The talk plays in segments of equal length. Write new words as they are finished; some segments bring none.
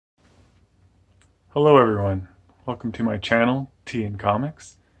Hello everyone, welcome to my channel,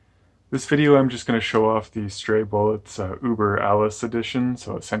 Tea&Comics. This video I'm just going to show off the Stray Bullets Uber Alice edition,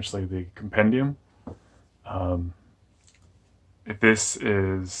 so essentially the Compendium. This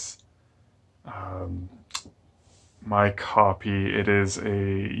is my copy. It is a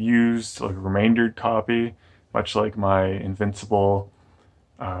used, remaindered copy, much like my Invincible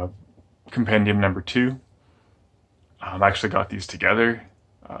Compendium number 2. I actually got these together.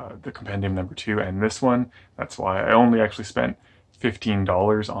 The Compendium number 2 and this one. That's why I only actually spent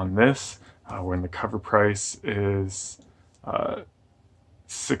 $15 on this, when the cover price is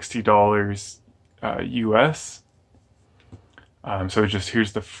 $60 US. So just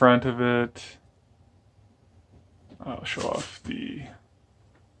here's the front of it. I'll show off the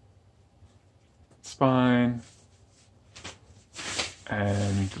spine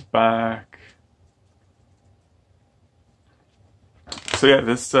and the back. So yeah,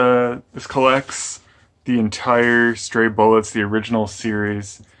 this collects the entire Stray Bullets, the original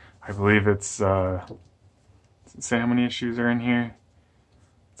series. I believe it's does it say how many issues are in here?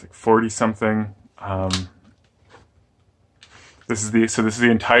 It's like 40 something. This is the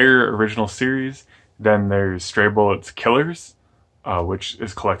entire original series. Then there's Stray Bullets Killers, which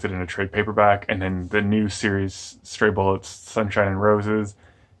is collected in a trade paperback, and then the new series Stray Bullets Sunshine and Roses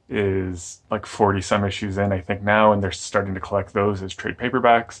is like 40 some issues in, I think, now, and they're starting to collect those as trade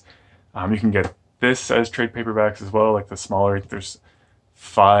paperbacks. You can get this as trade paperbacks as well, like the smaller. There's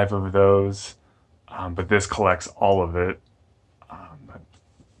 5 of those, but this collects all of it.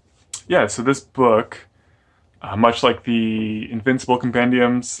 Yeah, so this book, much like the Invincible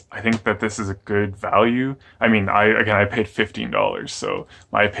Compendiums, I think that this is a good value. I mean, I paid $15, so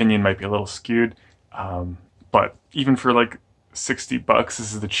my opinion might be a little skewed, but even for like $60, this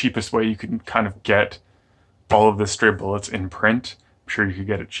is the cheapest way you can kind of get all of the Stray Bullets in print. I'm sure you could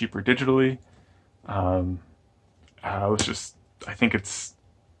get it cheaper digitally. I think it's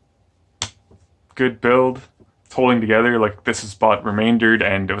good build. It's holding together. Like, this is bought remaindered,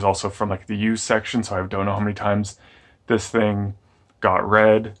 and it was also from like the used section, so I don't know how many times this thing got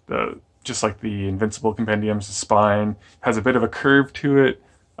read. Just like the Invincible Compendiums, the spine has a bit of a curve to it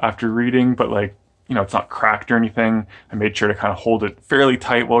after reading, but like, you know, it's not cracked or anything. I made sure to kind of hold it fairly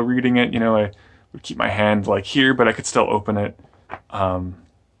tight while reading it. You know, I would keep my hand like here, but I could still open it,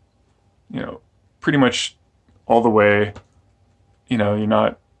 you know, pretty much all the way. You know, you're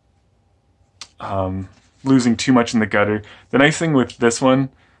not losing too much in the gutter. The nice thing with this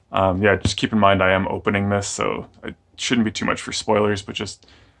one, yeah, just keep in mind I am opening this, so it shouldn't be too much for spoilers, but just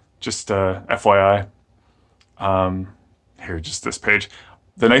FYI. Here, just this page.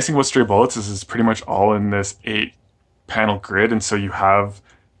 The nice thing about Stray Bullets is it's pretty much all in this 8-panel grid, and so you have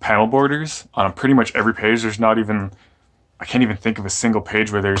panel borders on pretty much every page. There's not even, I can't even think of a single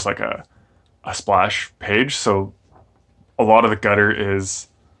page where there's like a splash page, so a lot of the gutter is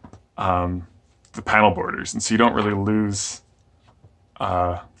the panel borders, and so you don't really lose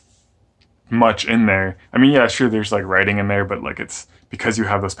much in there. I mean, yeah, sure, there's like writing in there, but like, it's because you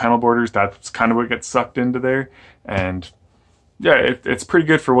have those panel borders, that's kind of what gets sucked into there. And yeah, it's pretty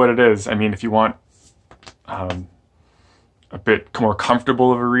good for what it is. I mean, if you want a bit more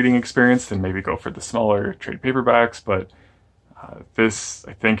comfortable of a reading experience, then maybe go for the smaller trade paperbacks. But this,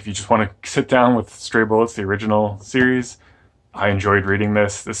 I think, if you just want to sit down with Stray Bullets, the original series, I enjoyed reading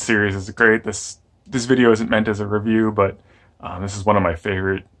this. This series is great. This video isn't meant as a review, but this is one of my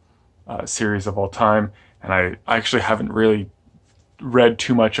favorite series of all time. And I actually haven't really read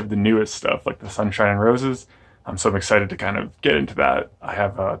too much of the newest stuff, like the Sunshine and Roses. So I'm excited to kind of get into that. I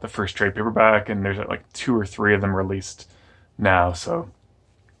have the first trade paperback, and there's like 2 or 3 of them released now. So,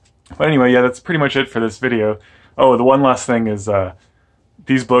 but anyway, yeah, that's pretty much it for this video. Oh, the one last thing is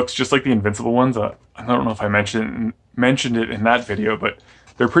these books, just like the Invincible ones, I don't know if I mentioned it in that video, but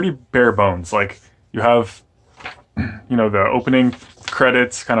they're pretty bare bones. Like, you have, you know, the opening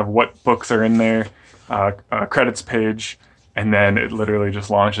credits, kind of what books are in there, credits page, and then it literally just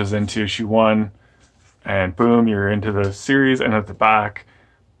launches into issue 1. And boom, you're into the series. And at the back,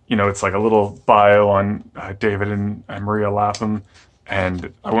 you know, it's like a little bio on David and Maria Lapham.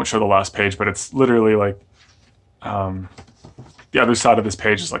 And I won't show the last page, but it's literally like the other side of this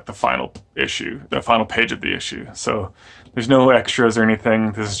page is like the final issue, the final page of the issue. So there's no extras or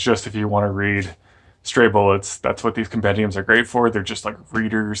anything. This is just if you want to read Stray Bullets. That's what these compendiums are great for. They're just like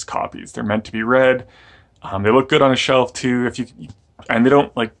readers' copies. They're meant to be read. They look good on a shelf too. And they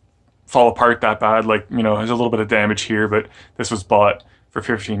don't like fall apart that bad. Like, you know, there's a little bit of damage here, but this was bought for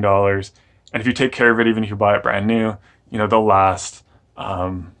 $15. And if you take care of it, even if you buy it brand new, you know, they'll last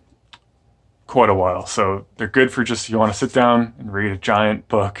quite a while. So they're good for just, if you want to sit down and read a giant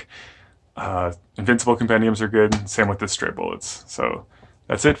book. Invincible compendiums are good, same with the stray bullets. So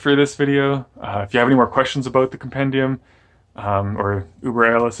that's it for this video. If you have any more questions about the compendium or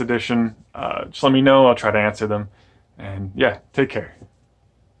Uber ALS edition, just let me know. I'll try to answer them. And yeah, take care.